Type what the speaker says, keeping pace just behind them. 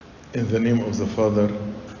In the name of the Father,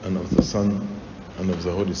 and of the Son, and of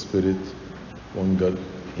the Holy Spirit, one God,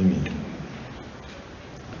 Amen.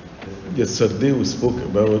 Yesterday we spoke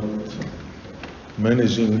about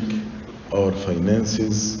managing our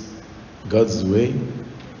finances God's way,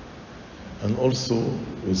 and also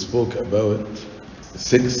we spoke about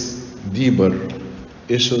 6 deeper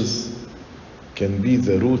issues can be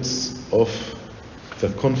the roots of the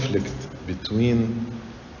conflict between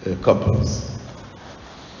couples.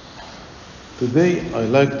 Today I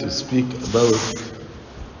like to speak about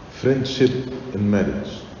friendship in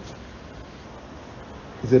marriage.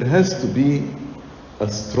 There has to be a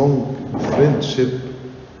strong friendship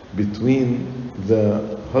between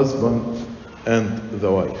the husband and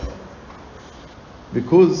the wife,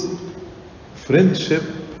 because friendship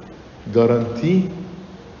guarantees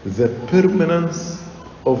the permanence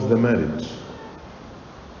of the marriage.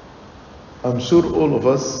 I'm sure all of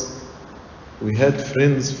us, we had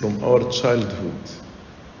friends from our childhood,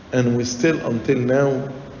 and we still, until now,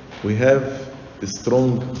 we have a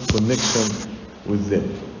strong connection with them.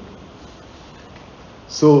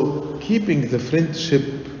 So keeping the friendship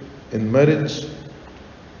in marriage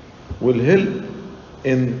will help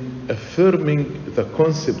in affirming the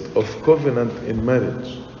concept of covenant in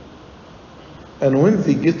marriage. And when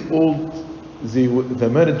they get old, the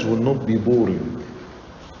marriage will not be boring.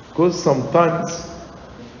 Because sometimes,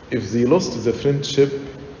 if they lost the friendship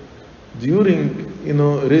during,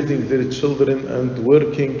 raising their children and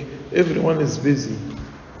working, everyone is busy.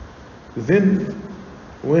 Then,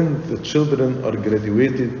 when the children are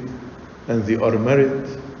graduated and they are married,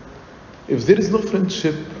 if there is no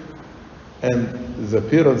friendship and the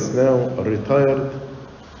parents now are retired,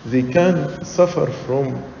 they can suffer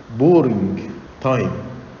from boring time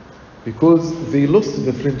because they lost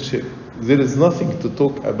the friendship. There is nothing to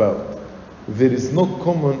talk about. There is no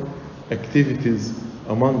common activities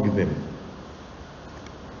among them.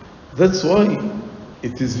 That's why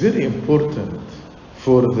it is very important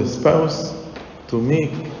for the spouse to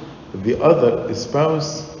make the other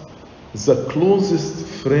spouse the closest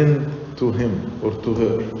friend to him or to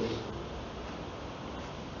her.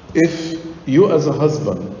 If you as a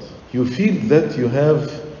husband, you feel that you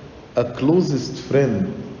have a closest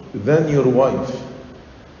friend than your wife,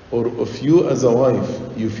 or if you as a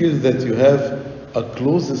wife, you feel that you have a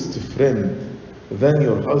closest friend than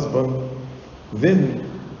your husband,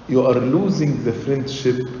 then you are losing the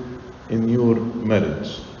friendship in your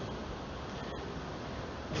marriage.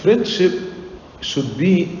 Friendship should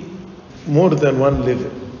be more than one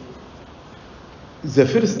level. The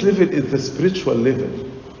first level is the spiritual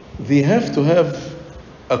level. They have to have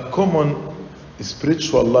a common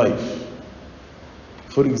spiritual life.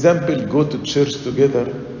 For example, go to church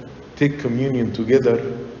together, take communion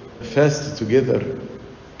together, fast together,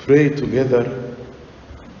 pray together,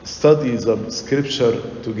 study the scripture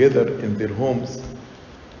together in their homes.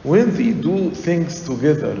 When they do things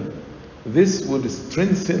together, this will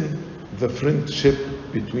strengthen the friendship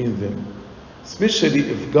between them, especially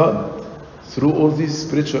if God, through all this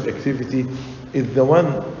spiritual activity, is the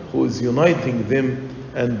one who is uniting them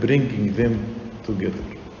and bringing them together.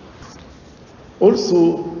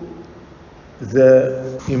 Also,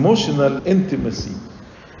 the emotional intimacy.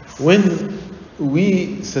 When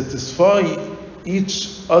we satisfy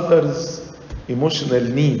each other's emotional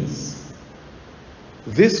needs,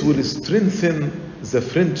 this will strengthen the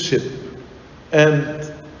friendship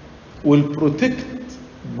and will protect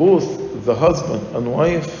both the husband and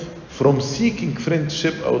wife from seeking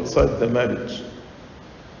friendship outside the marriage.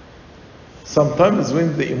 Sometimes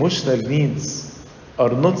when the emotional needs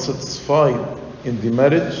are not satisfied in the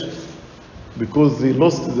marriage because they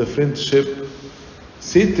lost the friendship,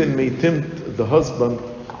 Satan may tempt the husband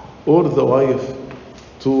or the wife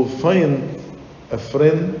to find a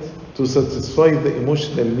friend to satisfy the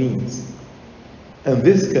emotional needs. And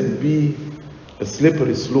this can be a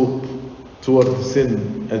slippery slope toward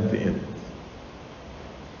sin at the end.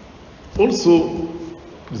 Also,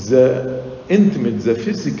 the intimate, the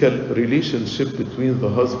physical relationship between the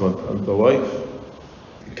husband and the wife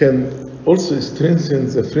can also strengthen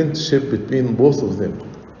the friendship between both of them.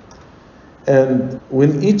 And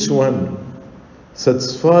when each one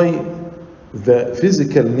satisfy the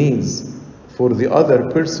physical needs for the other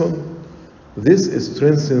person, this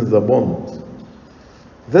strengthens the bond.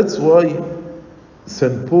 That's why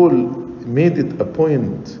St. Paul made it a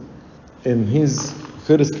point in his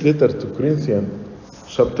first letter to Corinthians,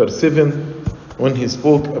 chapter 7, when he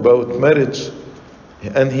spoke about marriage,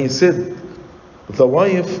 and he said, the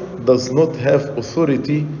wife does not have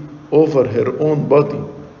authority over her own body,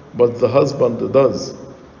 but the husband does.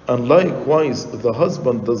 And likewise, the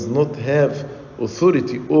husband does not have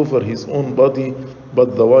authority over his own body,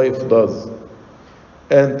 but the wife does.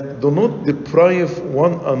 And do not deprive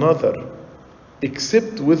one another,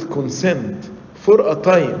 except with consent, for a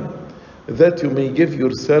time, that you may give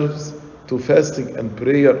yourselves to fasting and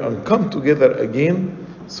prayer and come together again,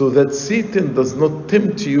 so that Satan does not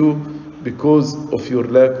tempt you because of your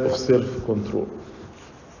lack of self-control.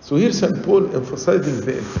 So here St. Paul emphasizing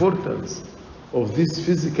the importance of this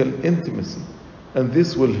physical intimacy, and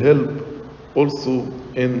this will help also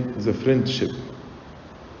in the friendship.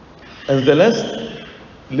 And the last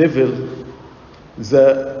level,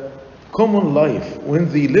 the common life, when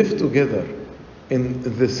they live together in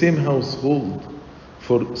the same household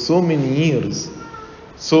for so many years.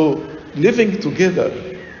 So living together,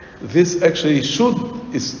 this actually should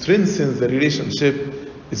strengthen the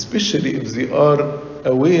relationship, especially if they are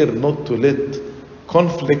aware not to let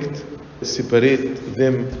conflict separate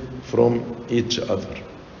them from each other.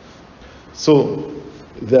 So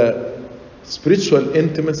the spiritual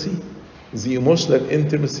intimacy, the emotional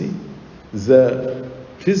intimacy, the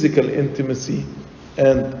physical intimacy,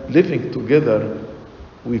 and living together,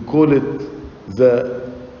 we call it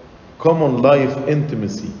the common life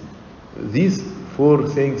intimacy. These four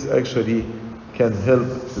things actually can help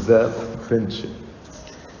the friendship.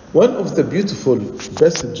 One of the beautiful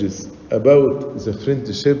passages about the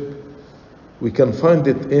friendship, we can find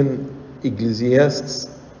it in Ecclesiastes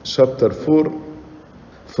chapter 4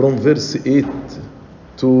 from verse 8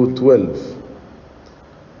 to 12.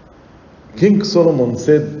 King Solomon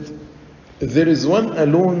said, "There is one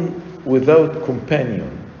alone without companion.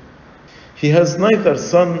 He has neither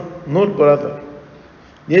son nor brother,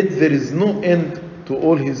 yet there is no end to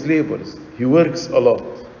all his labors. He works a lot.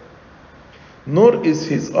 Nor is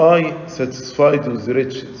his eye satisfied with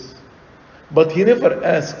riches. But he never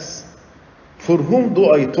asks, 'For whom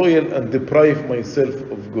do I toil and deprive myself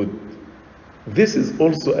of good?' This is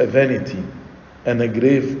also a vanity and a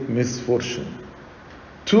grave misfortune.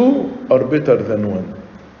 Two are better than one."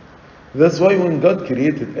 That's why when God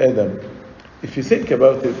created Adam, if you think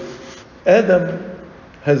about it, Adam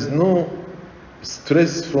has no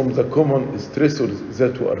stress from the common stressors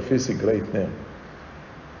that we are facing right now.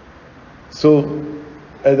 So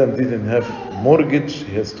Adam didn't have mortgage,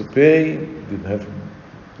 he has to pay, didn't have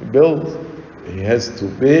bills, he has to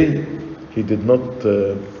pay, he did not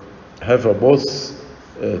have a boss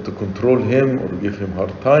to control him or give him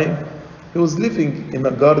hard time. He was living in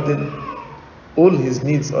a garden, all his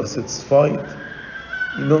needs are satisfied,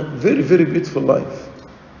 very, very beautiful life.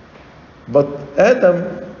 But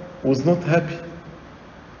Adam was not happy,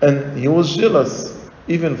 and he was jealous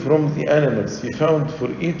even from the animals. He found for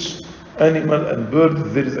each animal and bird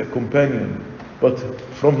there is a companion, but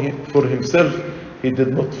for himself he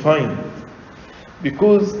did not find.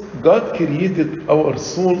 Because God created our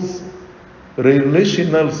souls,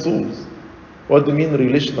 relational souls. What do you mean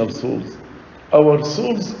relational souls? Our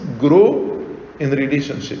souls grow in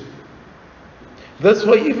relationship. That's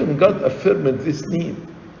why even God affirmed this need.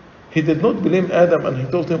 He did not blame Adam, and he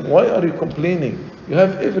told him, "Why are you complaining? You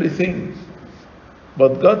have everything."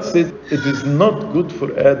 But God said it is not good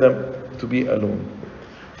for Adam to be alone.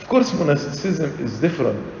 Of course, monasticism is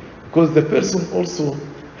different, because the person also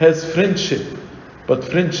has friendship, but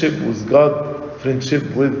friendship with God,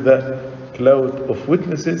 friendship with the cloud of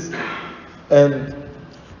witnesses. And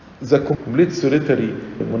the complete solitary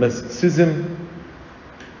monasticism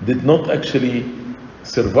did not actually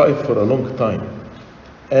survive for a long time.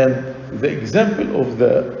 And the example of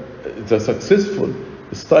the successful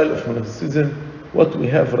style of monasticism, what we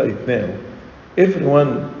have right now,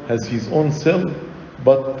 everyone has his own cell,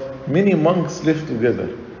 but many monks live together.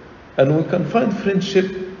 And we can find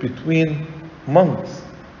friendship between monks.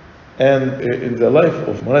 And in the life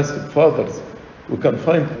of monastic fathers, we can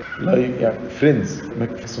find friends,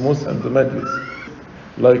 Maximus and Demadius,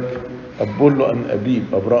 like Apollo and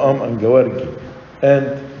Abib, Abraham and Gawargi. And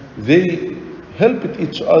they helped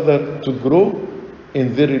each other to grow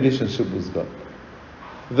in their relationship with God.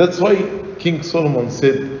 That's why King Solomon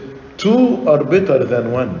said, "Two are better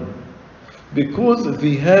than one," because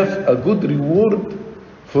they have a good reward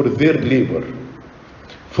for their labor.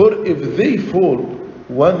 For if they fall,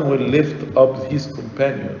 one will lift up his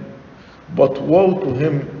companion. But woe to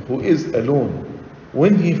him who is alone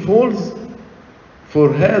when he falls,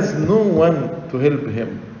 for has no one to help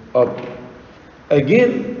him up.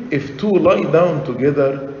 Again, if two lie down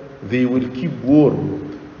together, they will keep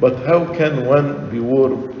warm. But how can one be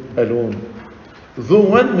warm alone? Though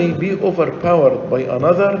one may be overpowered by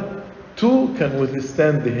another, two can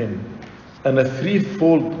withstand him, and a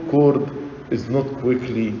threefold cord is not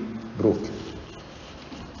quickly broken.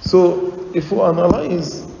 So, if we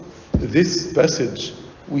analyze this passage,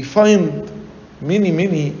 we find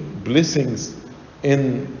many blessings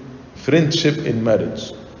in friendship in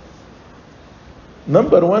marriage.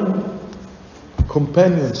 Number one,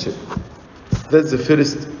 companionship. That's the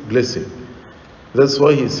first blessing. That's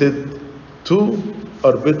why he said, two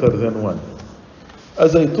are better than one.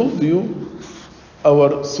 As I told you,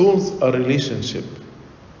 our souls are relational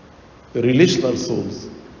souls,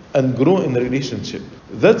 and grow in relationship.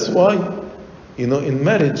 That's why, in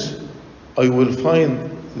marriage, I will find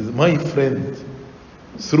my friend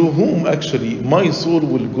through whom actually my soul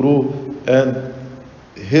will grow, and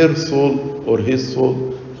her soul or his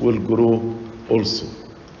soul will grow also.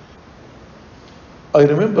 I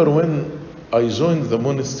remember when I joined the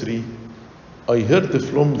monastery, I heard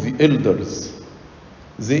from the elders.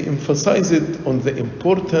 They emphasized on the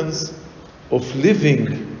importance of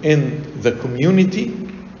living in the community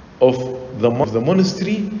of the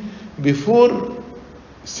monastery before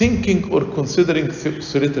thinking or considering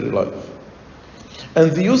solitary life.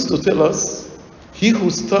 And they used to tell us, he who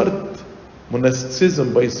starts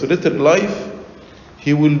monasticism by solitary life,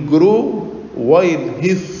 he will grow while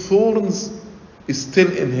his thorns is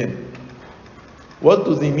still in him. What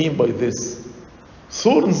do they mean by this?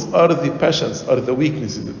 Thorns are the passions, are the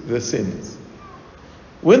weaknesses, the sins.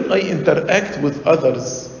 When I interact with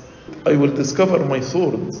others, I will discover my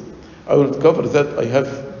thorns. I will discover that I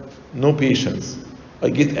have no patience. I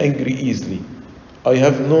get angry easily. I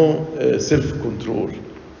have no self-control.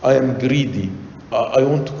 I am greedy. I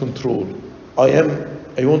want to control.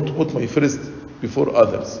 I want to put my first before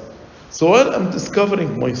others. So while I'm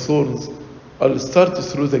discovering my thorns, I'll start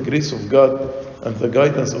through the grace of God and the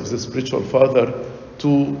guidance of the spiritual father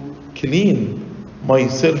to clean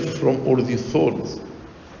myself from all these thorns.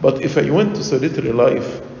 But if I went to solitary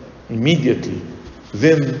life immediately,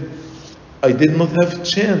 then I did not have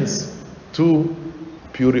chance to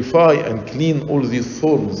purify and clean all these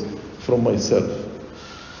thorns from myself.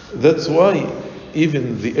 That's why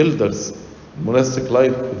even the elders, monastic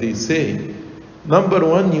life, they say, number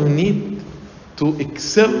one, you need to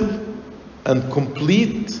excel and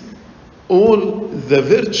complete all the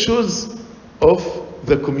virtues of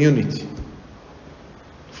the community.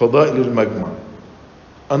 Fadail al-Majma'.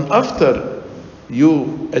 And after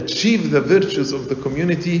you achieve the virtues of the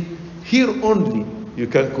community, here only you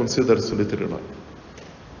can consider solitary life.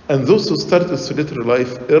 And those who started solitary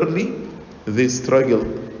life early, they struggle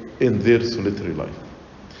in their solitary life.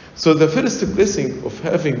 So the first blessing of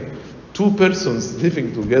having two persons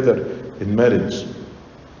living together in marriage,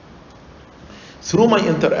 through my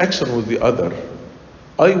interaction with the other,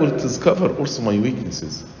 I will discover also my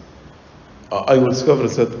weaknesses. I will discover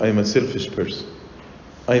that I'm a selfish person.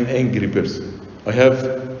 I'm an angry person. I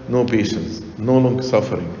have no patience, no long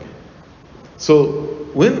suffering. So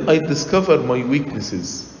when I discover my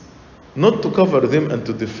weaknesses, not to cover them and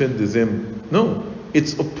to defend them, no,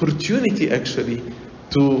 it's opportunity actually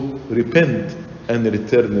to repent and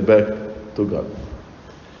return back to God.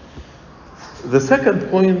 The second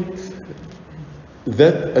point,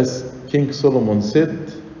 that as King Solomon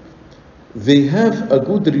said, they have a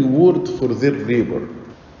good reward for their labor.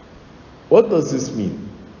 What does this mean?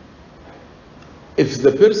 If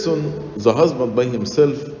the person, the husband by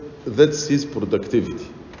himself, that's his productivity,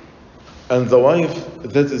 and the wife,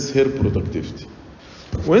 that is her productivity.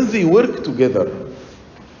 When they work together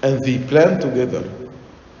and they plan together,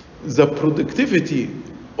 the productivity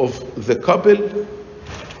of the couple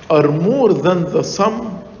are more than the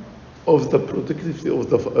sum of the productivity of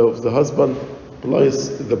the husband plus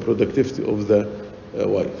the productivity of the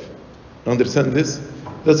wife. Understand this?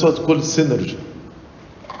 That's what's called synergy.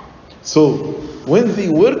 So when they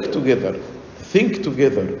work together, think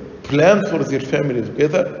together, plan for their family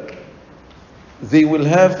together, they will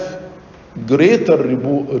have greater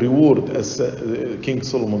reward, as King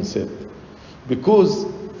Solomon said, because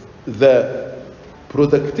the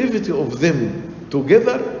productivity of them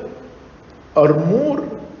together are more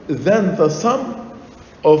than the sum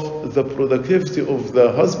of the productivity of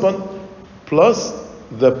the husband plus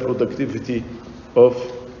the productivity of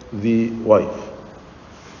the wife.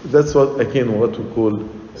 That's what we call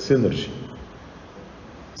synergy.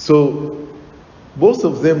 So both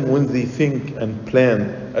of them, when they think and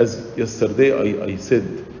plan, as yesterday I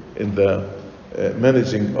said in the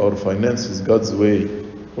managing our finances God's way,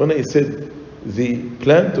 when I said they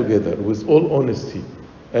plan together with all honesty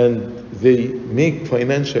and they make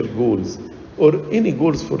financial goals or any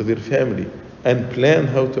goals for their family and plan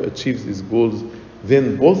how to achieve these goals,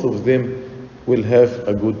 then both of them will have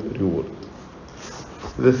a good reward.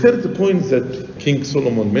 The third point that King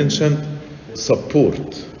Solomon mentioned,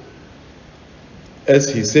 support.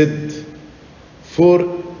 As he said,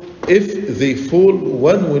 for If they fall,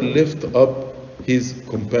 one will lift up his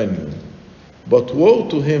companion. But woe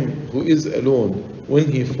to him who is alone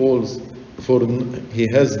when he falls, for he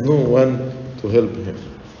has no one to help him.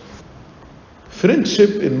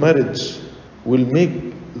 Friendship in marriage will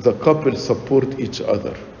make the couple support each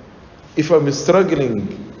other. If I'm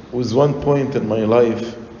struggling with one point in my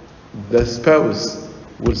life, the spouse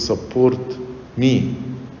will support me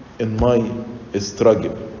in my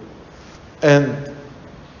struggle. And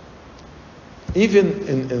even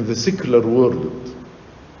in the secular world,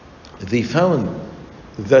 they found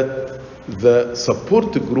that the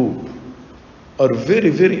support group are very,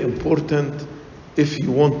 very important if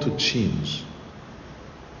you want to change.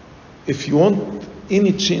 If you want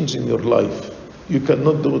any change in your life, you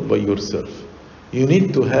cannot do it by yourself. You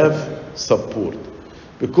need to have support.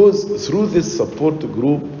 Because through this support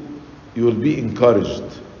group, you will be encouraged.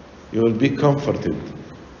 You will be comforted.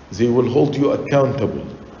 They will hold you accountable.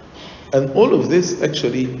 And all of this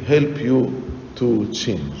actually help you to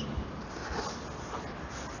change.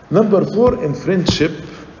 Number 4, in friendship,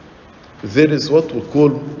 there is what we call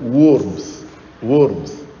warmth.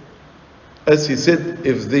 Warmth. As he said,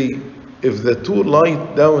 if the two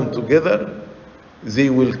lie down together, they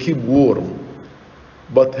will keep warm.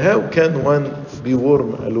 But how can one be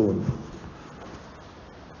warm alone?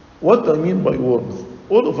 What I mean by warmth?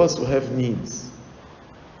 All of us have needs.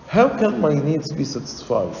 How can my needs be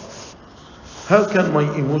satisfied? How can my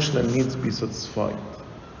emotional needs be satisfied?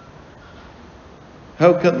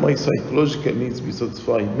 How can my psychological needs be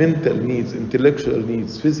satisfied? Mental needs, intellectual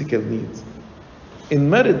needs, physical needs. In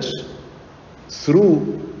marriage,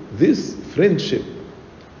 through this friendship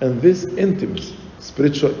and this intimacy,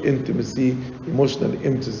 spiritual intimacy, emotional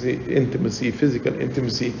intimacy, physical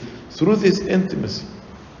intimacy, through this intimacy,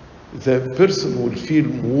 the person will feel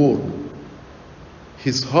warm.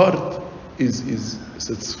 His heart is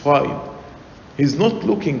satisfied. He's not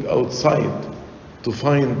looking outside to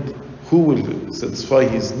find who will satisfy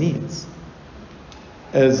his needs.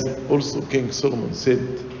 As also King Solomon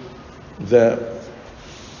said, the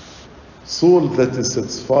soul that is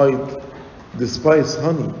satisfied despises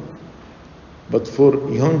honey, but for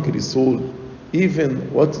a hungry soul,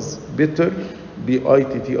 even what is bitter,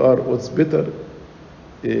 B-I-T-T-R, what's bitter,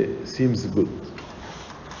 seems good.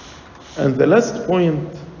 And the last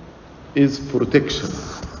point is protection.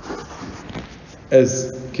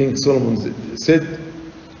 As King Solomon said,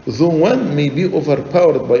 though one may be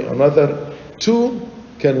overpowered by another, two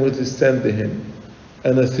can withstand him,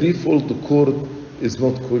 and a threefold cord is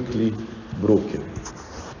not quickly broken.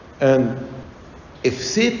 And if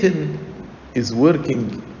Satan is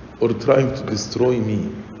working or trying to destroy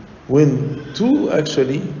me, when two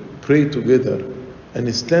actually pray together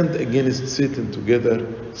and stand against Satan together,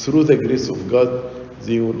 through the grace of God,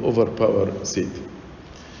 they will overpower Satan.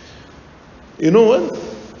 You know, one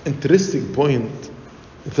interesting point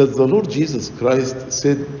that the Lord Jesus Christ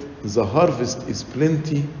said, the harvest is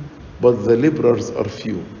plenty, but the laborers are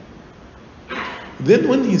few. Then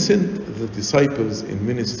when he sent the disciples in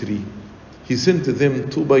ministry, he sent them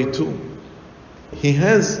 2 by 2. He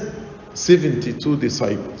has 72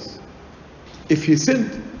 disciples. If he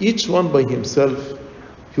sent each one by himself,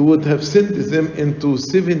 he would have sent them into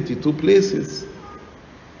 72 places.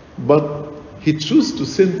 But he chose to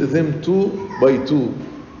send them 2 by 2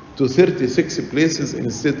 to 36 places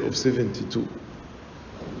instead of 72.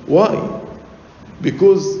 Why?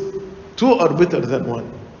 Because 2 are better than 1.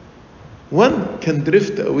 One can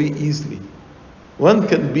drift away easily. One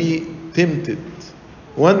can be tempted.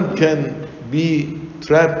 One can be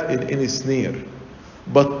trapped in any snare.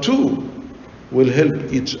 But 2 will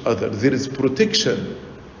help each other. There is protection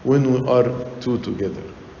when we are 2 together.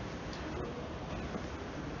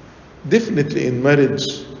 Definitely in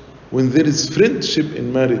marriage, when there is friendship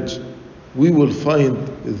in marriage, we will find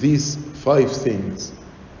these 5 things.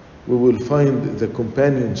 We will find the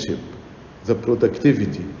companionship, the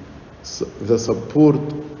productivity, the support,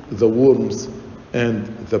 the warmth, and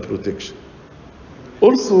the protection.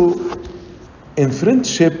 Also, in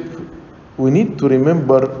friendship, we need to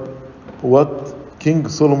remember what King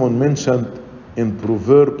Solomon mentioned in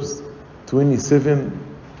Proverbs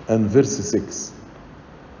 27 and verse 6.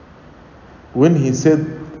 When he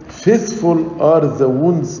said, faithful are the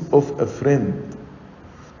wounds of a friend,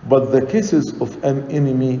 but the kisses of an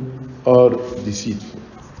enemy are deceitful.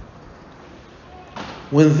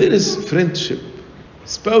 When there is friendship,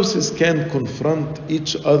 spouses can confront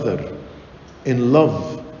each other in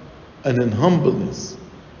love and in humbleness.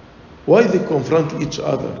 Why they confront each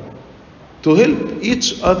other? To help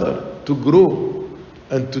each other to grow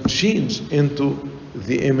and to change into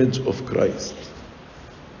the image of Christ.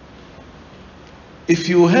 If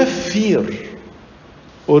you have fear,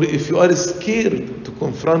 or if you are scared to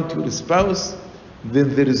confront your spouse,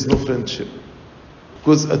 then there is no friendship.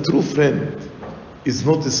 Because a true friend is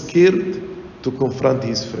not scared to confront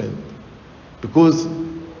his friend. Because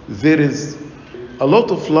there is a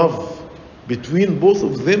lot of love between both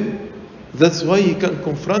of them. That's why he can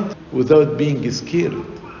confront without being scared.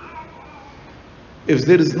 If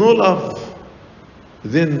there is no love,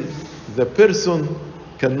 then the person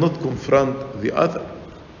cannot confront the other.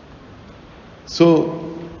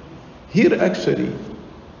 So, here actually,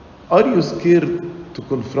 are you scared to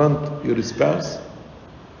confront your spouse?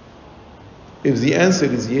 If the answer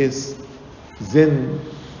is yes, then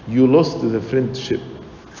you lost the friendship.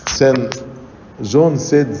 St. John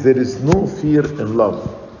said there is no fear in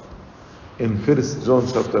love. In 1 John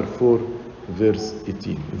chapter 4, verse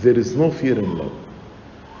 18. There is no fear in love.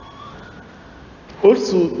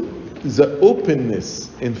 Also, the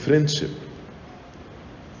openness in friendship.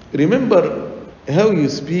 Remember how you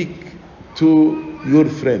speak to your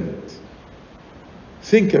friend.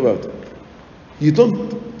 Think about it. You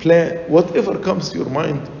don't plan, whatever comes to your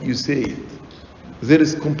mind, you say it. There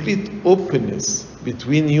is complete openness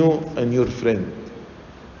between you and your friend.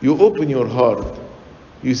 You open your heart.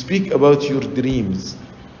 You speak about your dreams.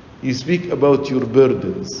 You speak about your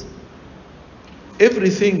burdens.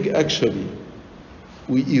 Everything actually,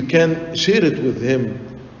 you can share it with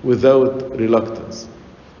him without reluctance.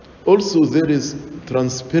 Also, there is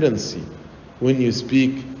transparency when you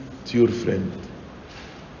speak to your friend.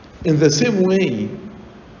 In the same way,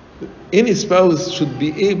 any spouse should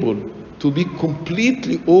be able to be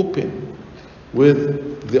completely open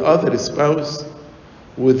with the other spouse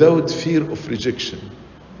without fear of rejection.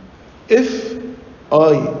 If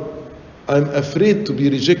I am afraid to be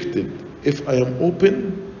rejected, if I am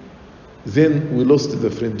open, then we lost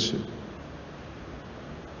the friendship.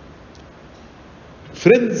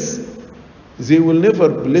 Friends, they will never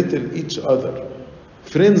belittle each other.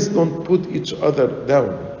 Friends don't put each other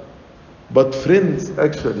down. But friends,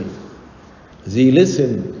 actually, they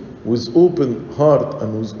listen with open heart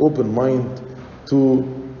and with open mind to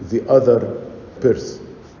the other person.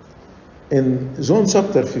 In John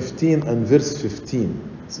chapter 15 and verse 15,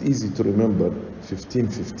 it's easy to remember,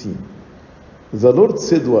 15:15. The Lord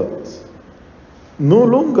said what? No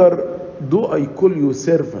longer do I call you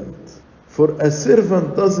servant, for a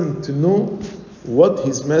servant doesn't know what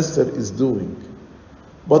his master is doing.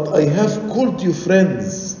 But I have called you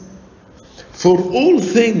friends. For all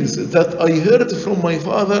things that I heard from my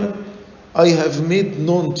Father, I have made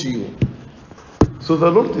known to you. So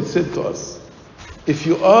the Lord has said to us, if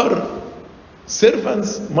you are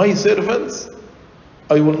servants, my servants,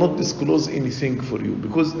 I will not disclose anything for you,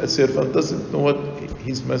 because a servant doesn't know what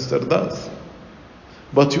his master does.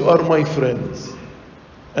 But you are my friends.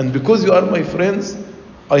 And because you are my friends,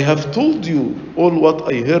 I have told you all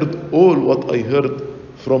what I heard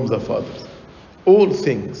from the Father. All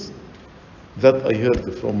things that I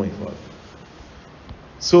heard from my Father.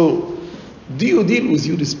 So, do you deal with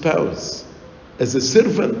your spouse as a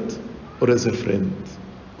servant or as a friend?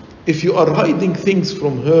 If you are hiding things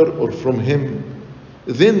from her or from him,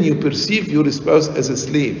 then you perceive your spouse as a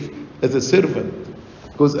slave, as a servant.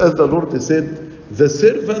 Because as the Lord has said, the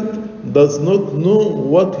servant does not know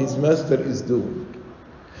what his master is doing.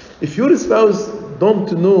 If your spouse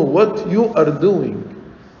don't know what you are doing,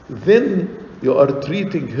 then you are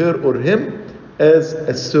treating her or him as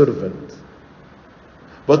a servant.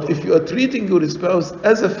 But if you are treating your spouse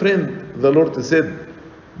as a friend, the Lord said,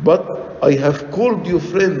 but I have called you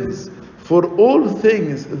friends, for all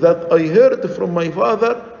things that I heard from my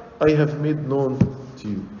Father, I have made known to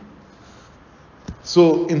you.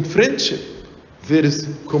 So in friendship, there is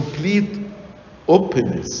complete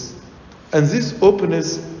openness. And this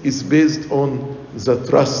openness is based on the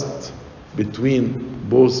trust between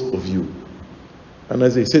both of you. And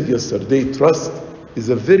as I said yesterday, trust is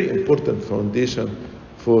a very important foundation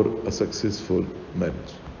for a successful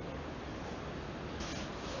marriage.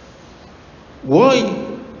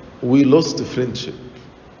 Why we lost the friendship?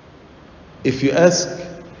 If you ask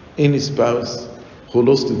any spouse who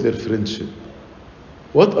lost their friendship,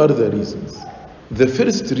 what are the reasons? The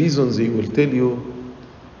first reason they will tell you,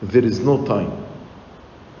 there is no time.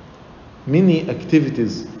 Many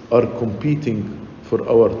activities are competing for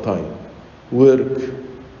our time. Work,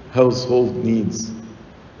 household needs,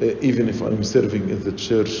 even if I'm serving in the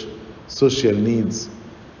church, social needs,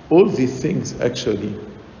 all these things actually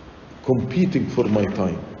competing for my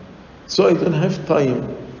time. So I don't have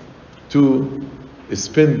time to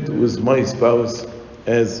spend with my spouse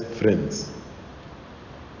as friends.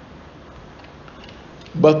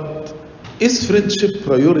 But is friendship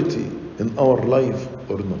priority in our life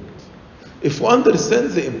or not. If we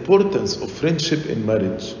understand the importance of friendship in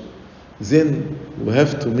marriage, then we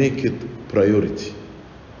have to make it priority.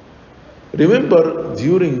 Remember,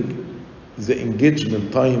 during the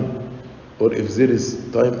engagement time, or if there is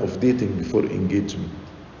time of dating before engagement,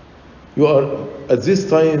 you are, at this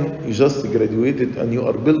time, you just graduated and you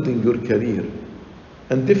are building your career.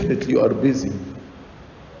 And definitely you are busy.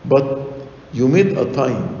 But you made a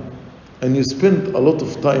time and you spent a lot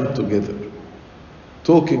of time together,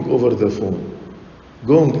 talking over the phone,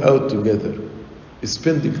 going out together,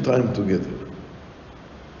 spending time together.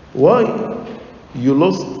 Why you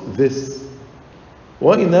lost this?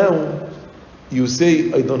 Why now you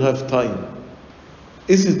say, I don't have time?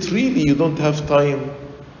 Is it really you don't have time,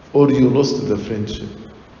 or you lost the friendship,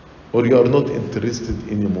 or you are not interested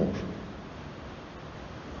anymore?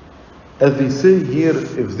 As they say here,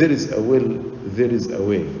 if there is a will, there is a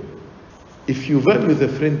way. If you value the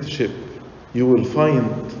friendship, you will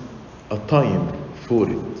find a time for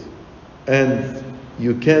it. And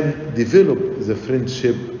you can develop the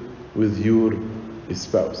friendship with your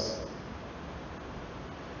spouse.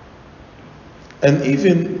 And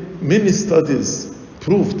even many studies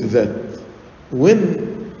proved that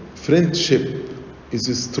when friendship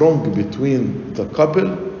is strong between the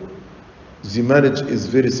couple, the marriage is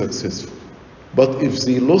very successful. But if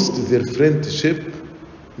they lost their friendship,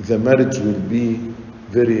 the marriage will be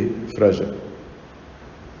very fragile.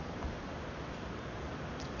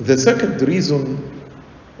 The second reason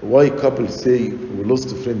why couples say we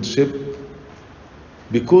lost friendship,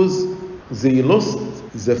 because they lost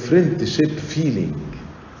the friendship feeling.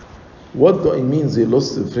 What do I mean they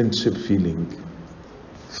lost the friendship feeling?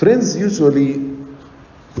 Friends usually,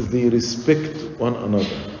 they respect one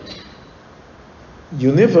another.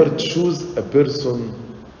 You never choose a person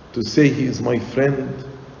to say he is my friend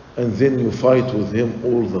and then you fight with him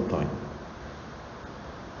all the time.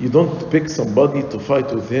 You don't pick somebody to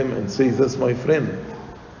fight with him and say, that's my friend.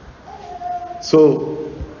 So,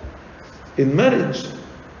 in marriage,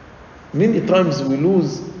 many times we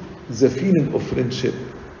lose the feeling of friendship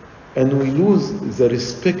and we lose the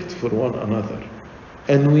respect for one another.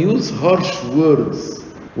 And we use harsh words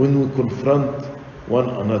when we confront one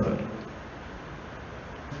another.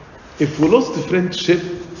 If we lost the friendship,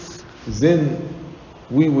 then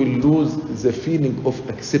we will lose the feeling of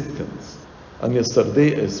acceptance. And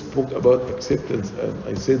yesterday I spoke about acceptance and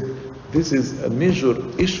I said this is a major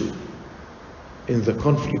issue in the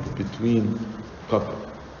conflict between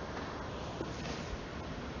couples.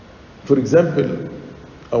 For example,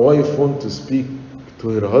 a wife wants to speak to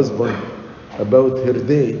her husband about her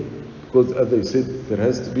day, because as I said, there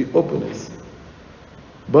has to be openness.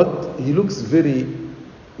 But he looks very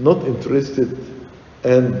not interested,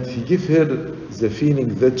 and he gives her the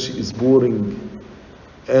feeling that she is boring,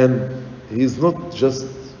 and he is not just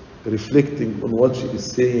reflecting on what she is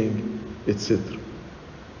saying, etc.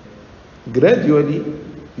 Gradually,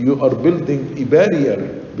 you are building a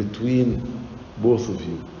barrier between both of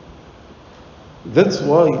you. That's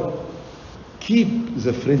why keep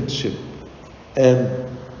the friendship and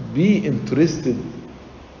be interested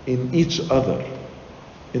in each other,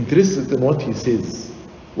 interested in what he says.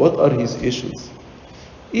 What are his issues?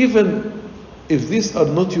 Even if these are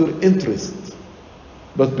not your interests,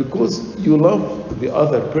 but because you love the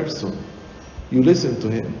other person, you listen to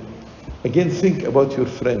him. Again, think about your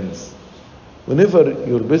friends. Whenever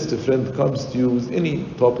your best friend comes to you with any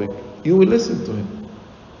topic, you will listen to him.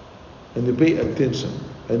 And you pay attention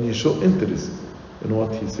and you show interest in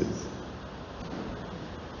what he says.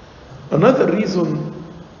 Another reason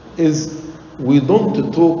is we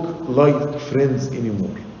don't talk like friends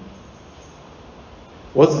anymore.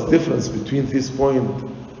 What's the difference between this point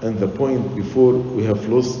and the point before we have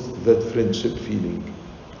lost that friendship feeling?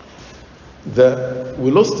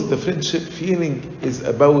 We lost the friendship feeling is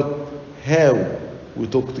about how we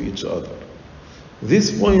talk to each other.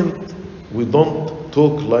 This point, we don't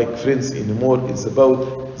talk like friends anymore. It's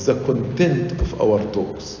about the content of our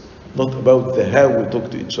talks, not about the how we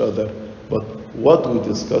talk to each other, but what we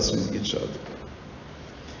discuss with each other.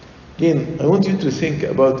 Again, I want you to think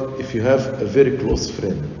about if you have a very close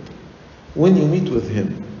friend. When you meet with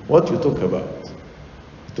him, what you talk about?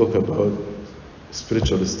 You talk about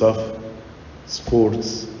spiritual stuff,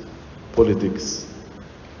 sports, politics,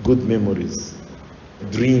 good memories,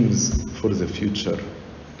 dreams for the future.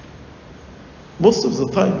 Most of the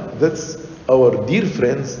time, that's our dear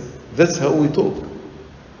friends, that's how we talk.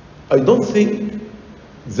 I don't think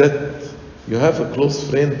that you have a close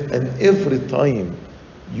friend and every time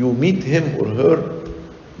you meet him or her,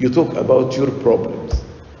 you talk about your problems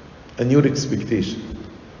and your expectation.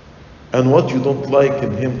 and what you don't like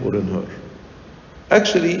in him or in her.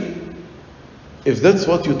 Actually, if that's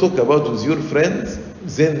what you talk about with your friends,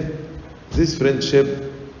 then this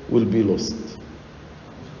friendship will be lost.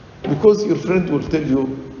 Because your friend will tell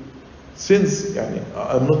you, since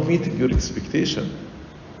I'm not meeting your expectation,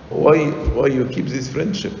 why you keep this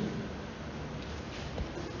friendship?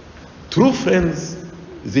 True friends,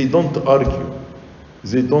 they don't argue,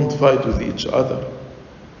 they don't fight with each other,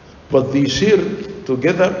 but they share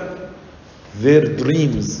together their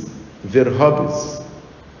dreams, their hobbies,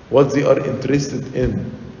 what they are interested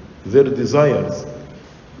in, their desires.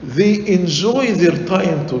 They enjoy their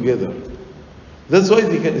time together. That's why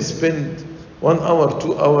they can spend 1 hour,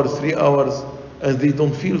 2 hours, 3 hours, and they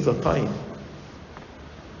don't feel the time.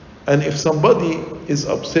 And if somebody is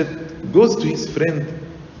upset, goes to his friend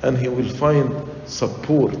and he will find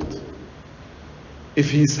support.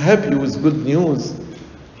 If he's happy with good news,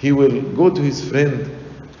 he will go to his friend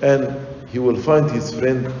and he will find his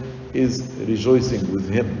friend is rejoicing with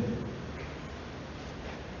him.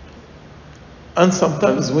 And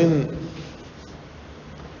sometimes when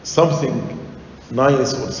something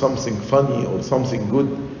nice or something funny or something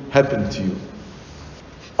good happened to you,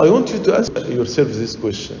 I want you to ask yourself this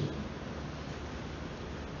question.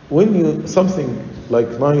 When something like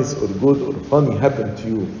nice or good or funny happened to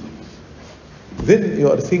you, then you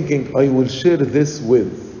are thinking, I will share this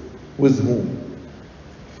with whom?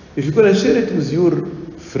 If you're going to share it with your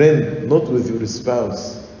friend, not with your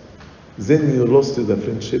spouse, then you lost the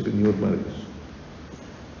friendship in your marriage.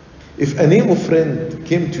 If a name of friend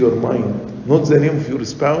came to your mind, not the name of your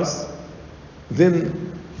spouse,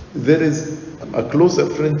 then there is a closer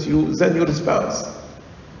friend to you than your spouse.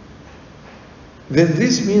 Then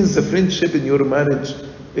this means the friendship in your marriage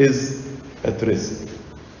is at risk.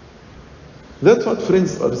 That's what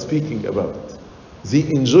friends are speaking about. They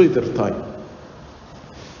enjoy their time.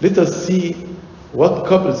 Let us see what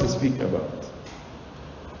couples speak about.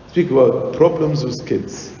 Speak about problems with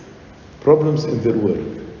kids, problems in their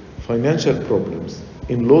work, financial problems,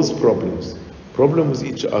 in-laws problems, problems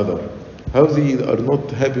with each other, how they are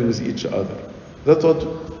not happy with each other. That's what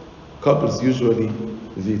couples usually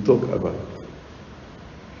they talk about.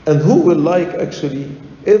 And who will like actually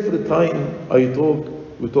every time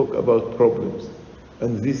we talk about problems,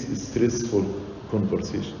 and this is stressful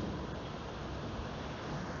conversation.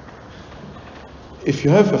 If you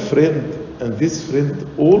have a friend and this friend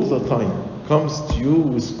all the time comes to you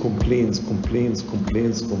with complaints,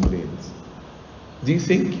 do you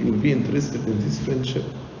think you will be interested in this friendship?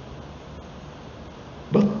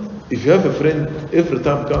 But if you have a friend, every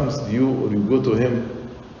time comes to you or you go to him,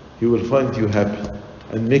 he will find you happy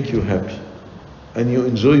and make you happy, and you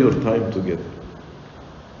enjoy your time together.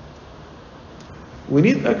 We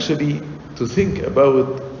need actually to think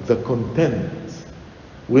about the content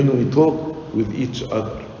when we talk with each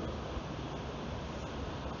other.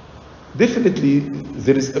 Definitely,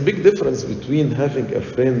 there is a big difference between having a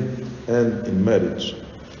friend and in marriage,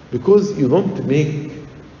 because you don't make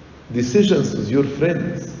decisions with your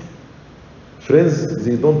friends. Friends,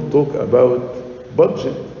 they don't talk about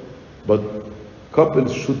budget, but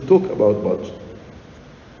couples should talk about budget.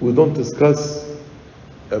 We don't discuss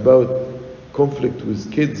about conflict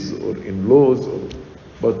with kids or in-laws,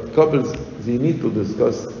 but couples, they need to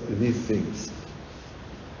discuss these things.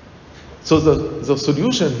 So the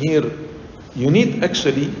solution here, you need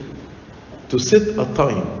actually to set a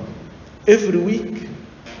time every week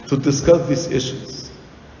to discuss these issues.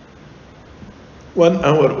 1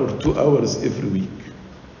 hour or 2 hours every week.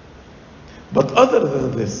 But other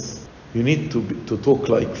than this, you need to talk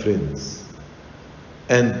like friends.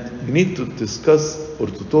 And you need to discuss or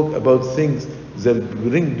to talk about things that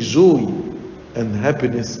bring joy and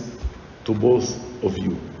happiness to both of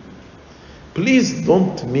you. Please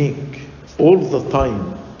don't make all the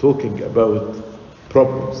time talking about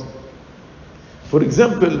problems. For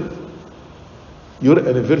example, your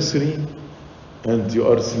anniversary, and you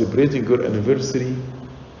are celebrating your anniversary,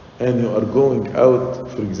 and you are going out,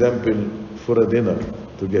 for example, for a dinner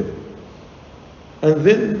together. And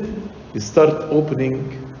then you start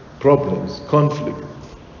opening problems, conflict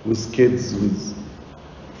with kids, with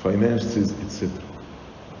finances, etc.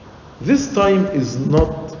 This time is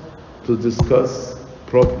not to discuss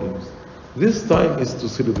problems. This time is to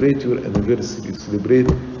celebrate your anniversary, celebrate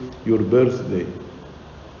your birthday.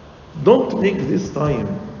 Don't make this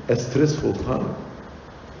time a stressful time.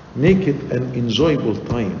 Make it an enjoyable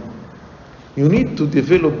time. You need to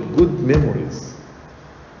develop good memories.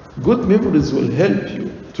 Good memories will help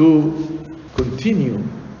you to continue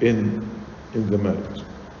in the marriage.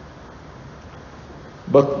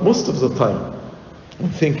 But most of the time,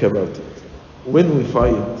 think about it, when we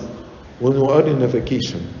fight, when we are in a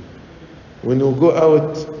vacation, when we go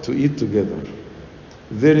out to eat together,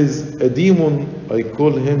 there is a demon, I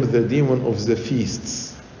call him the demon of the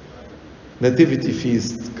feasts. Nativity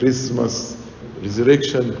feast, Christmas,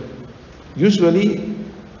 resurrection. Usually,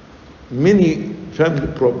 many family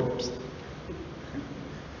problems.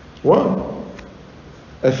 One,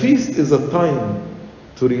 a feast is a time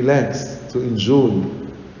to relax, to enjoy,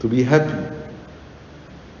 to be happy.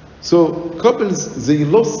 So couples, they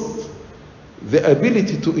lost the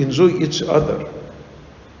ability to enjoy each other.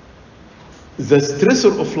 The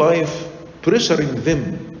stressor of life pressuring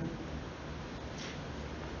them.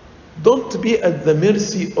 Don't be at the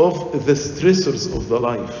mercy of the stressors of the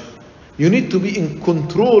life. You need to be in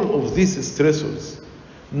control of these stressors,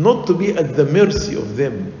 not to be at the mercy of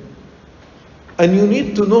them. And you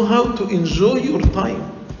need to know how to enjoy your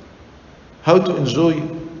time. How to enjoy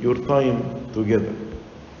your time together.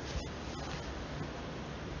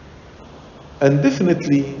 And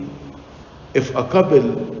definitely, if a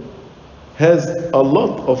couple has a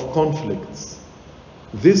lot of conflicts,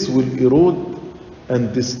 this will erode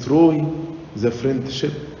and destroy the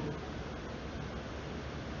friendship.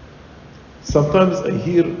 Sometimes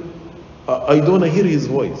I don't want to hear his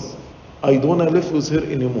voice. I don't want to live with her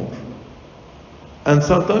anymore. And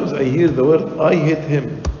sometimes I hear the word, I hate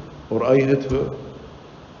him, or I hate her.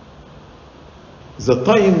 The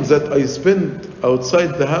time that I spend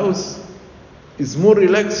outside the house is more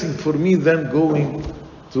relaxing for me than going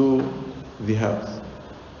to the house.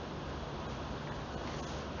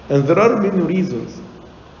 And there are many reasons.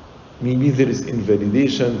 Maybe there is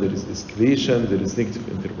invalidation, there is escalation, there is negative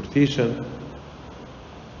interpretation.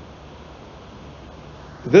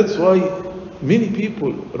 That's why many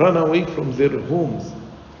people run away from their homes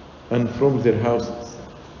and from their houses.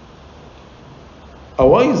 A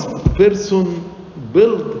wise person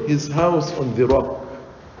builds his house on the rock.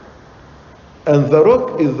 And the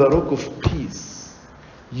rock is the rock of peace.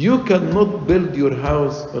 You cannot build your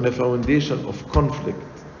house on a foundation of conflict,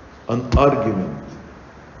 and argument,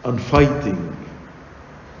 and fighting.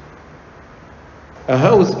 A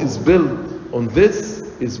house is built on this,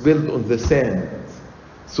 is built on the sand.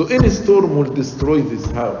 So any storm will destroy this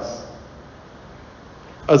house.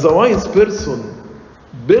 As a wise person,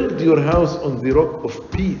 build your house on the rock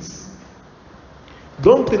of peace.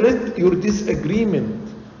 Don't let your disagreement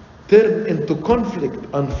turn into conflict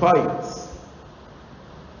and fights.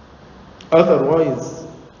 Otherwise,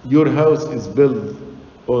 your house is built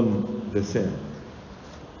on the sand.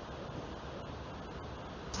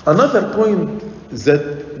 Another point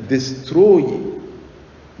that destroys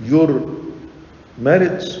your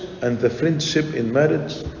marriage and the friendship in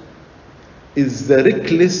marriage is the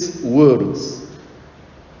reckless words.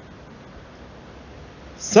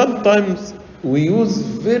 Sometimes we use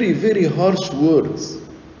very, very harsh words,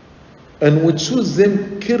 and we choose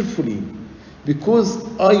them carefully because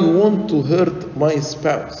I want to hurt my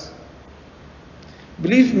spouse.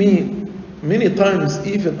 Believe me, many times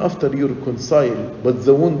even after you reconcile, but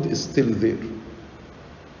the wound is still there.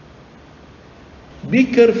 Be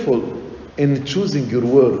careful in choosing your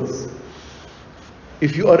words.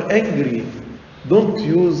 If you are angry, don't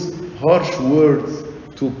use harsh words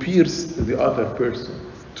to pierce the other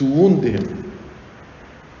person, to wound him.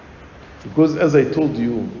 Because as I told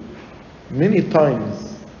you, many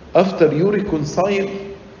times after you reconcile,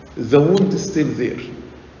 the wound is still there.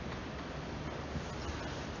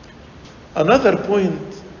 Another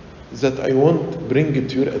point that I want to bring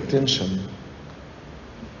to your attention,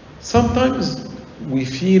 sometimes we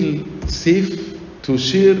feel safe to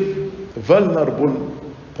share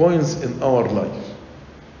vulnerable points in our life.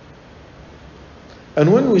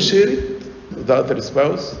 And when we share it, the other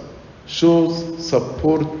spouse shows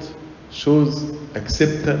support, shows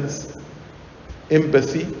acceptance,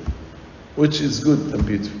 empathy, which is good and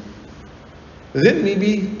beautiful. Then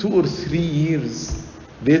maybe 2 or 3 years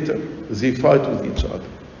later, they fight with each other.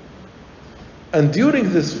 And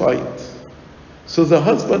during this fight, so the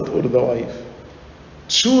husband or the wife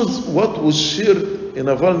choose what was shared in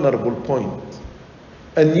a vulnerable point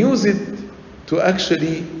and use it to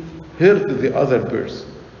actually hurt the other person.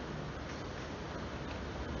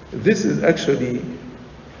 This is actually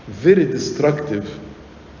very destructive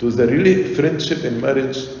to the friendship in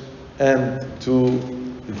marriage and to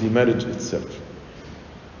the marriage itself.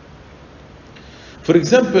 For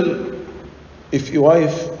example, if a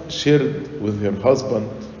wife shared with her husband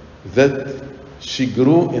that she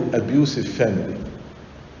grew in abusive family,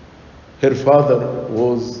 her father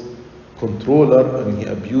was controller and he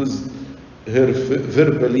abused her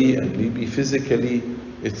verbally and maybe physically,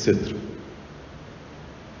 etc.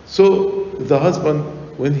 So the husband,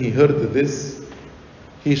 when he heard this,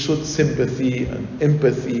 He showed sympathy and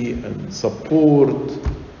empathy and support.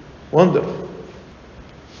 Wonderful.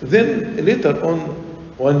 Then later on,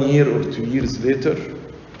 1 year or 2 years later,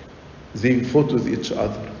 they fought with each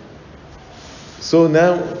other. So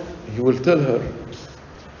now he will tell her,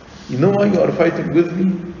 you know why you are fighting with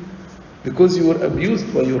me? Because you were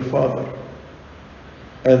abused by your father.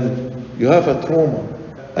 And you have a trauma.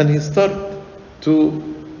 And he started to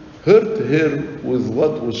hurt her with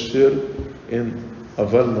what was shared in a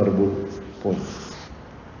vulnerable point.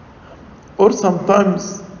 Or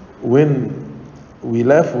sometimes when we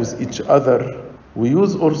laugh with each other, we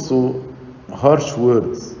use also harsh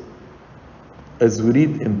words, as we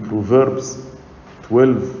read in Proverbs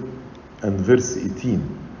 12 and verse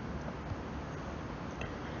 18.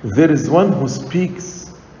 There is one who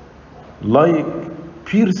speaks like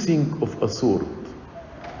piercing of a sword.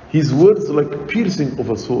 His words like piercing of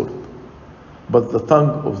a sword, but the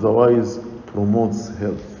tongue of the wise promotes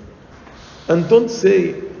health. And don't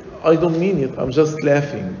say, I don't mean it, I'm just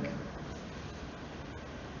laughing.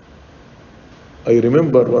 I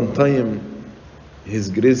remember one time His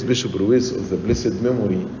Grace Bishop Ruiz of the blessed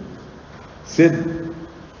memory said,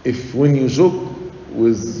 if when you joke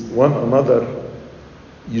with one another,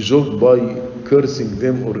 you joke by cursing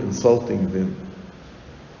them or insulting them,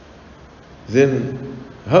 then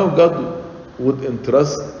how God would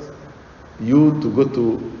entrust you to go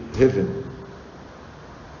to heaven?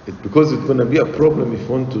 Because it's going to be a problem if you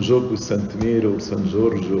want to joke with Saint Mary or Saint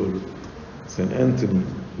George or Saint Anthony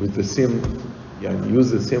with the same, use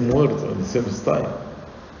the same words or the same style.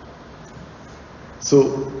 So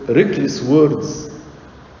reckless words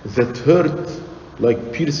that hurt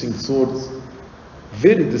like piercing swords,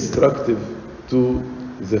 very destructive to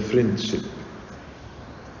the friendship.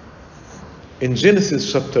 In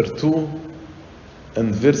Genesis chapter 2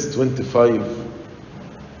 and verse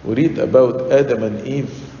 25, we read about Adam and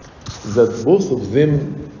Eve, that both of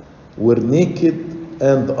them were naked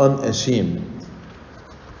and unashamed.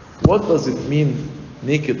 What does it mean,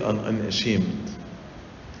 naked and unashamed?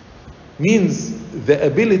 Means the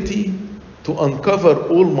ability to uncover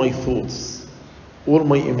all my thoughts, all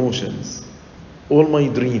my emotions, all my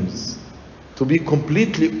dreams, to be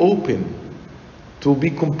completely open, to be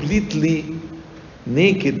completely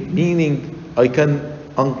naked, meaning I can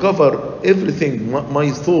uncover everything,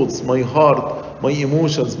 my thoughts, my heart, my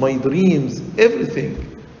emotions, my dreams,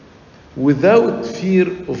 everything, without fear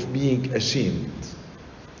of being ashamed.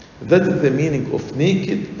 That is the meaning of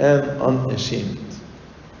naked and unashamed.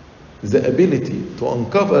 The ability to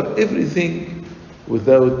uncover everything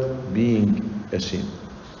without being ashamed.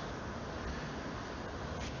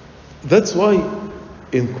 That's why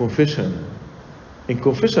in confession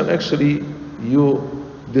actually you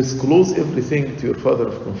disclose everything to your father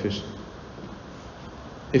of confession.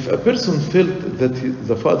 If a person felt that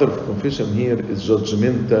the father of confession here is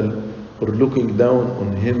judgmental or looking down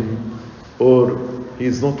on him, or he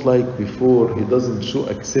is not like before, he doesn't show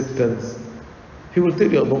acceptance, he will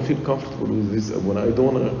tell you, I don't feel comfortable with this Abuna, I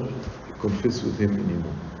don't want to confess with him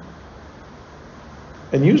anymore.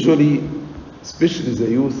 And usually, especially the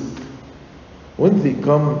youth, when they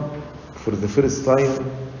come for the first time,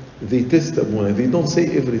 they test Abuna. They don't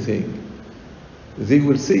say everything. They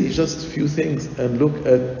will say just a few things and look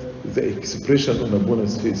at the expression on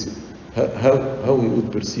Abuna's face, how he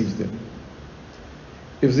would perceive them.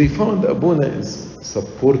 If they found Abuna is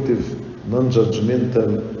supportive,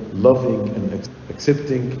 non-judgmental, loving and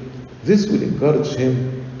accepting, this will encourage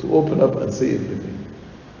him to open up and say everything.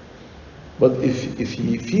 But if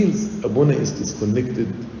he feels Abuna is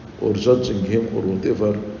disconnected or judging him or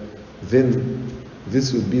whatever, then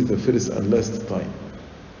this will be the first and last time,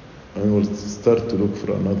 and we'll start to look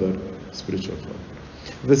for another spiritual father.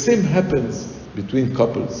 The same happens between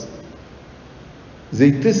couples.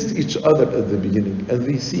 They test each other at the beginning and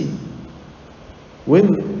they see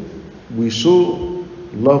when we show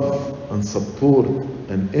love and support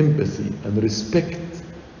and empathy and respect,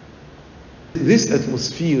 this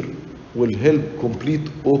atmosphere will help complete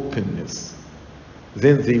openness.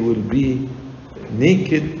 Then they will be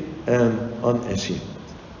naked and unashamed.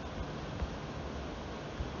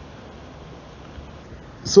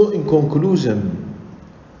 So in conclusion,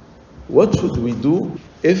 what should we do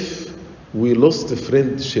if we lost a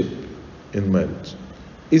friendship in marriage?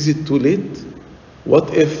 Is it too late?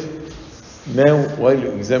 What if now, while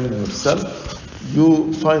you examine yourself,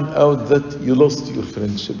 you find out that you lost your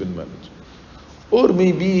friendship in marriage? Or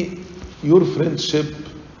maybe your friendship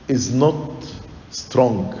is not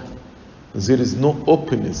strong. There is no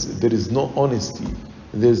openness, there is no honesty,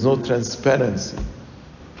 there is no transparency.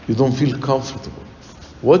 You don't feel comfortable.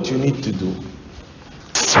 What you need to do?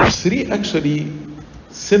 3 actually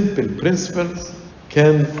simple principles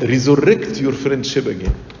can resurrect your friendship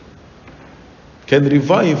again, can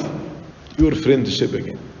revive your friendship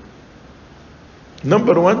again.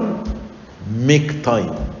 Number one, make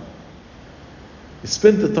time.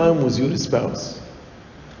 Spend the time with your spouse.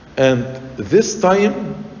 And this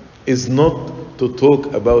time is not to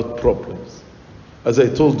talk about problems. As I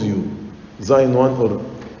told you, design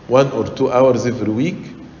 1 or 2 hours every week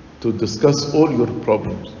to discuss all your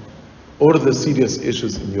problems or the serious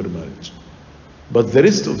issues in your marriage. But the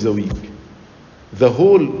rest of the week, the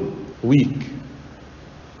whole week,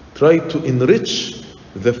 try to enrich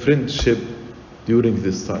the friendship during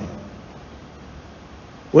this time.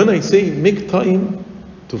 When I say make time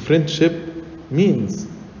to friendship, means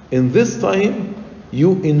in this time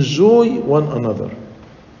you enjoy one another.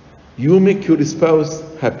 You make your spouse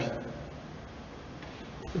happy.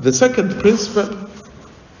 The second principle,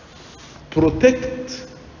 protect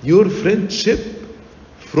your friendship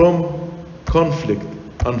from conflict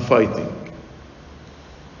and fighting.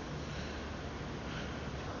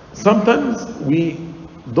 Sometimes we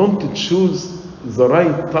don't choose the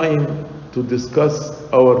right time to discuss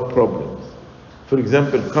our problems. For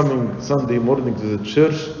example, coming Sunday morning to the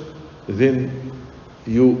church, then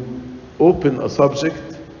you open a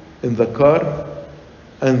subject in the car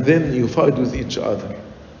and then you fight with each other.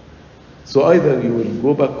 So either you will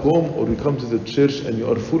go back home or you come to the church and you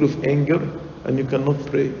are full of anger and you cannot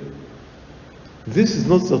pray. This is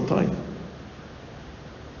not the time.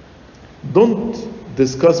 Don't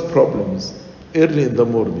discuss problems early in the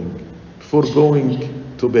morning before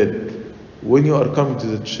going to bed, when you are coming to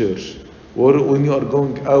the church, or when you are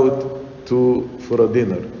going out for a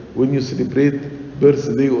dinner, when you celebrate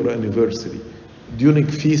birthday or anniversary, during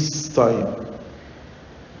feast time.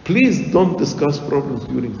 Please don't discuss problems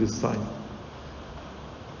during this time.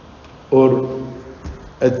 Or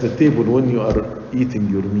at the table when you are eating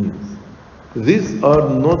your meals. These are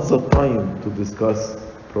not the time to discuss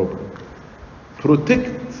problems.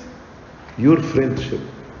 Protect your friendship.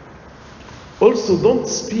 Also, don't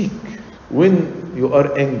speak when you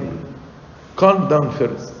are angry. Calm down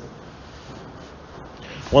first.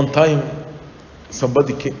 One time,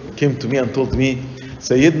 somebody came to me and told me,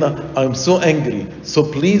 Sayyidina, I'm so angry, so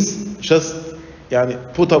please just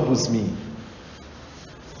put up with me.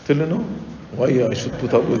 Tell her, no, why I should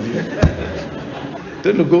put up with you?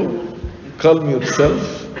 Tell her, go, calm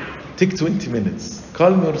yourself, take 20 minutes,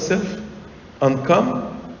 calm yourself, and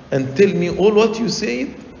come and tell me all what you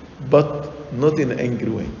said, but not in an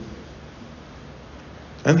angry way.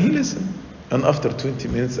 And he listened. And after 20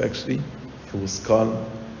 minutes, actually, he was calm,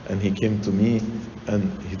 and he came to me,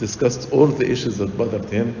 and he discussed all the issues that bothered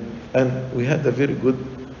him, and we had a very good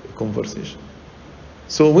conversation.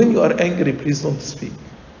 So when you are angry, please don't speak.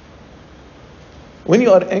 When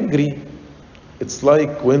you are angry, it's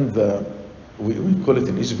like when we call it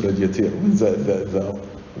in Egypt radiator, when the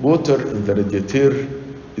water in the radiator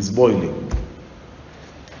is boiling.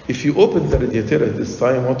 If you open the radiator at this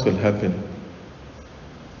time, what will happen?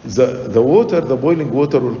 The water, the boiling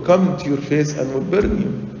water, will come into your face and will burn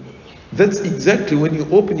you. That's exactly when you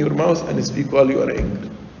open your mouth and speak while you are angry.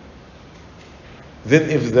 Then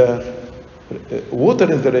if the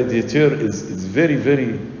water in the radiator is very,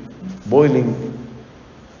 very boiling,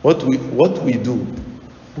 what we do?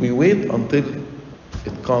 We wait until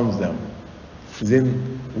it calms down.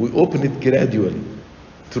 Then we open it gradually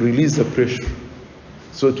to release the pressure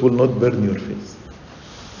so it will not burn your face.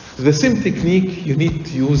 The same technique, you need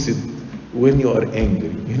to use it when you are angry.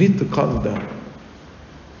 You need to calm down.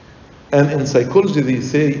 And in psychology, they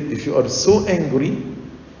say if you are so angry,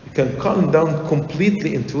 you can calm down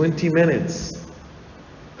completely in 20 minutes.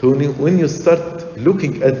 When you start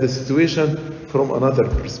looking at the situation from another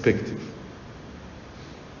perspective.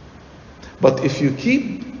 But if you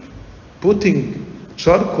keep putting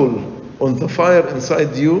charcoal on the fire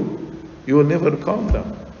inside you, you will never calm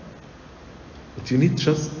down. But you need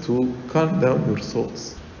just to calm down your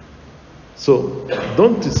thoughts. So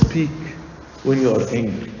don't speak when you are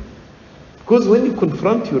angry. Because when you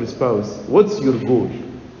confront your spouse, what's your goal?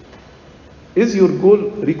 Is your goal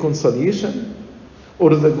reconciliation?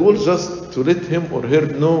 Or the goal just to let him or her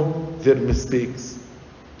know their mistakes?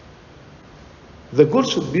 The goal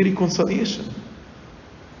should be reconciliation.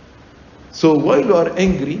 So while you are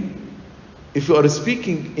angry, if you are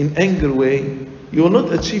speaking in anger way, you will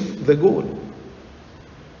not achieve the goal.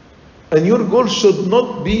 And your goal should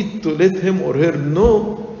not be to let him or her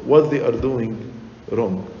know what they are doing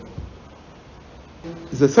wrong.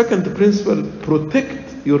 The second principle,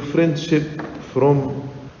 protect your friendship from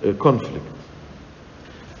conflict.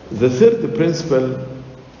 The third principle,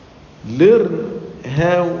 learn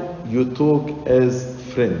how you talk as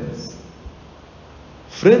friends.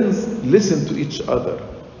 Friends listen to each other.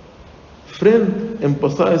 Friends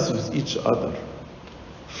empathize with each other.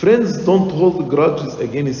 Friends don't hold grudges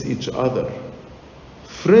against each other.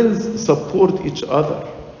 Friends support each other.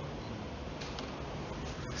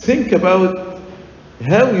 Think about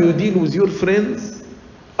how you deal with your friends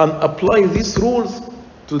and apply these rules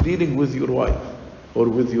to dealing with your wife or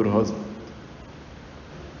with your husband.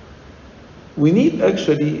 We need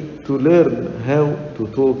actually to learn how to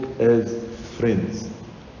talk as friends.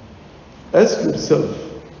 Ask yourself,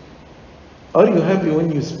 are you happy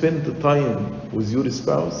when you spend the time with your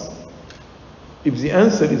spouse? If the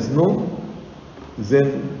answer is no,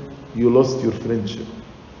 then you lost your friendship.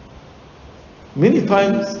 Many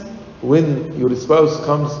times when your spouse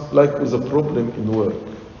comes like with a problem in work,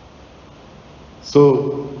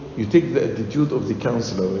 so you take the attitude of the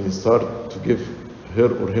counselor and you start to give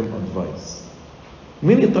her or him advice.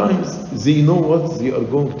 Many times they know what they are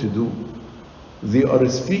going to do. They are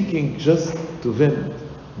speaking just to vent,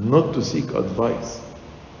 not to seek advice.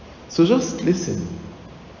 So just listen.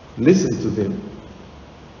 Listen to them.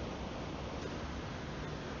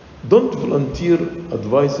 Don't volunteer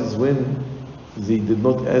advices when they did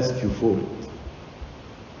not ask you for it.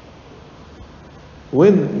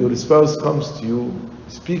 When your spouse comes to you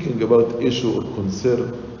speaking about issue or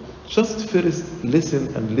concern, just first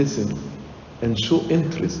listen and show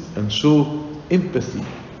interest and show empathy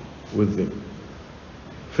with them.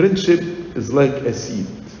 Friendship is like a seed.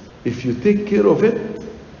 If you take care of it,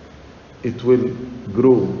 it will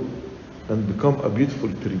grow and become a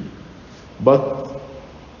beautiful tree. But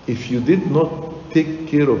if you did not take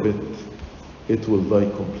care of it, it will die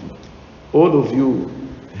completely. All of you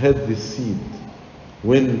had this seed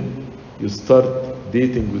when you start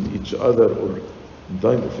dating with each other or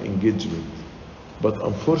kind of engagement. But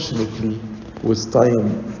unfortunately, with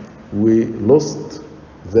time, we lost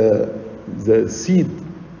the seed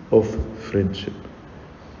of friendship.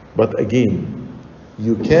 But again,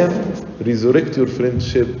 you can resurrect your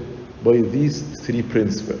friendship by these three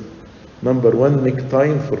principles. Number one, make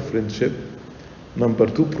time for friendship. Number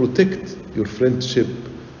two, protect your friendship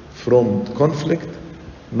from conflict.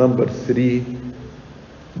 Number three,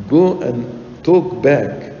 go and talk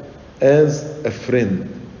back as a friend.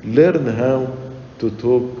 Learn how to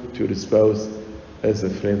talk to your spouse as a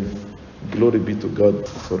friend. Glory be to God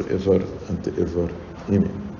forever and ever. Amen.